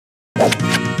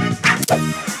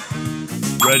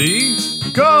Ready,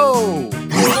 go!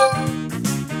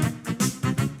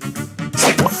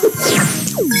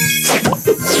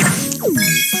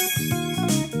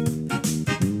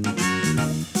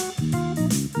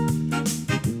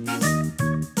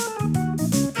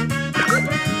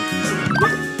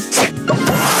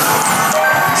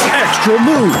 Extra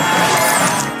move.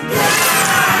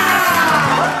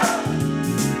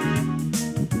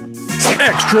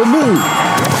 Extra move.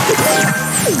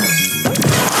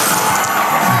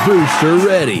 Booster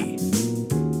ready.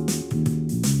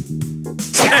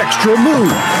 Extra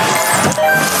move.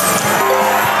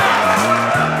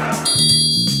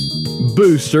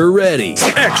 Booster ready.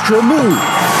 Extra move.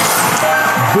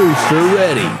 Booster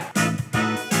ready.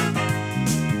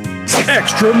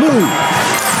 Extra move.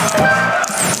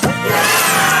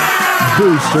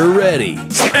 Booster ready.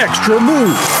 Extra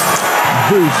move.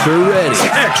 Booster ready.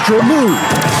 Extra move.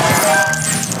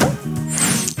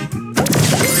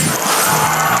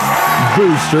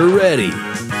 Booster ready.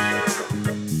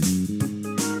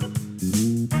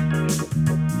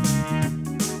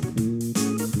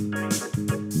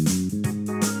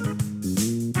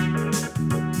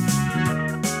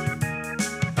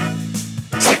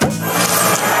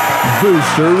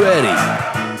 Booster ready.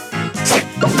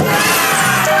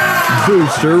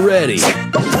 Booster ready.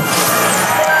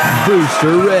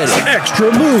 Booster ready.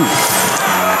 Extra move.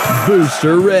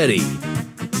 Booster ready.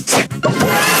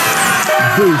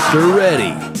 Booster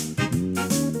ready.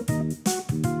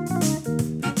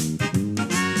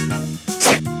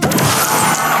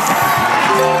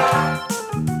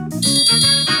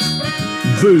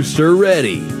 Booster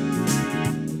ready.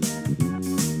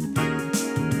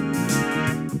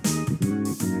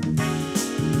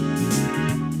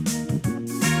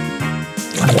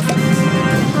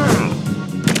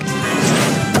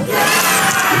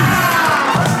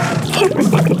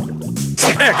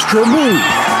 Extra move.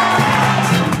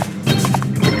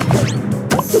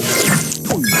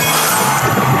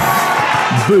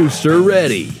 Booster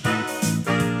ready.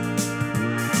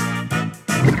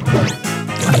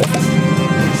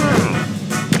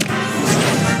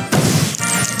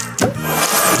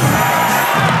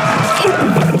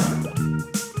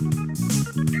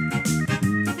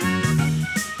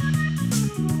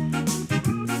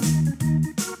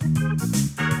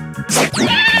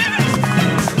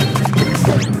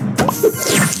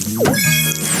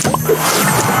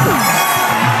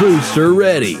 Booster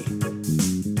ready.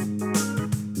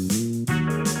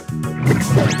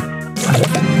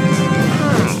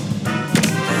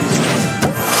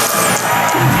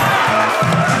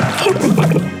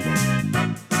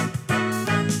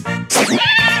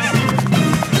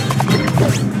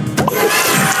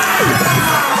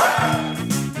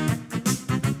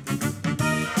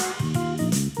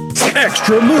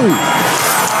 Extra move.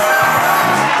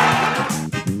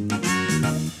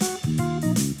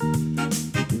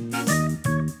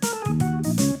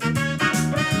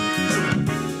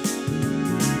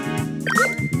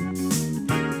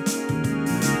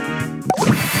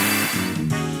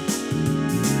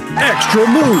 Extra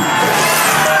move.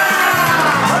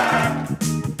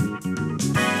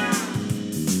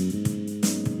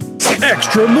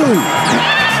 Extra move.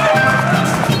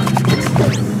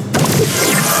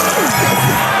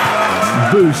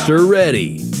 Booster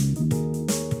ready.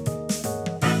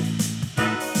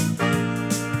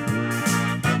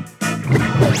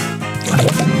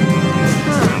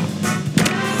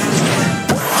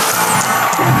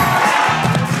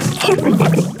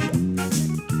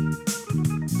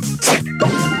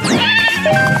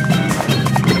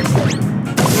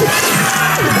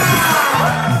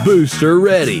 Booster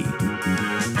ready.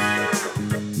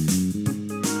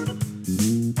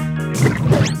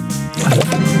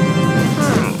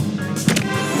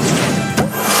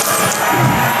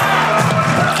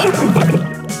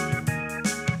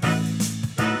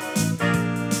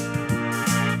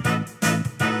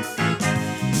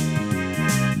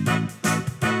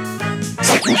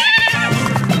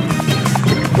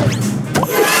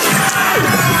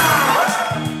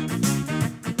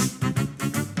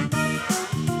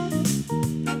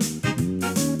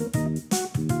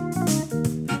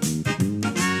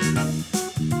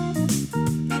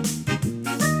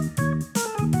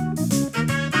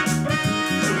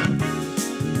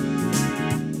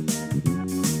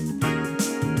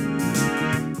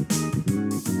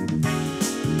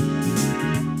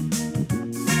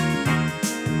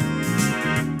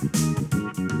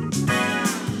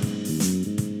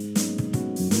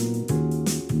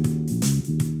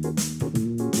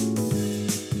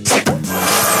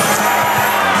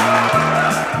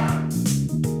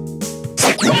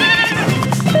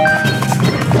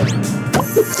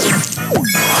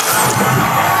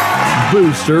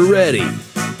 Booster ready.